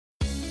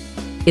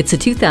It's a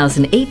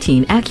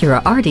 2018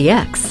 Acura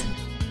RDX.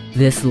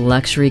 This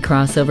luxury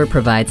crossover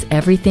provides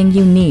everything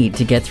you need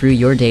to get through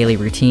your daily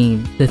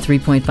routine. The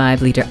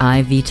 3.5-liter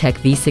i-VTEC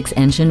V6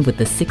 engine with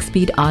the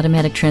 6-speed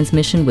automatic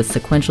transmission with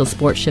sequential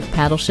sport shift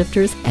paddle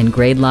shifters and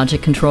grade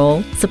logic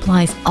control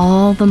supplies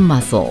all the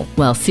muscle,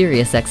 while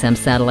Sirius XM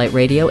satellite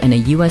radio and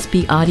a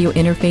USB audio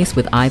interface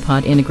with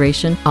iPod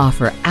integration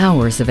offer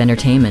hours of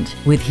entertainment.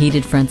 With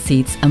heated front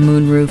seats, a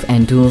moonroof,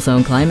 and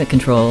dual-zone climate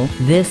control,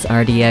 this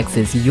RDX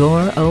is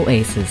your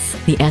oasis.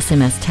 The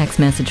SMS text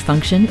message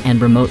function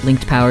and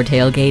remote-linked power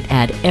tailgate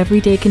add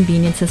everyday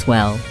convenience as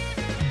well.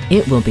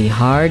 It will be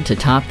hard to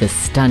top this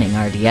stunning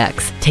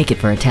RDX. Take it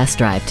for a test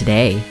drive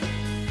today.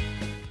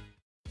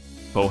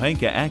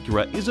 Pohanka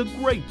Acura is a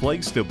great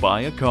place to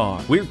buy a car.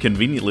 We're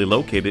conveniently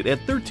located at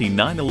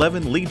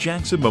 13911 Lee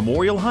Jackson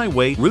Memorial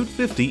Highway, Route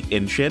 50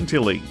 in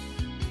Chantilly.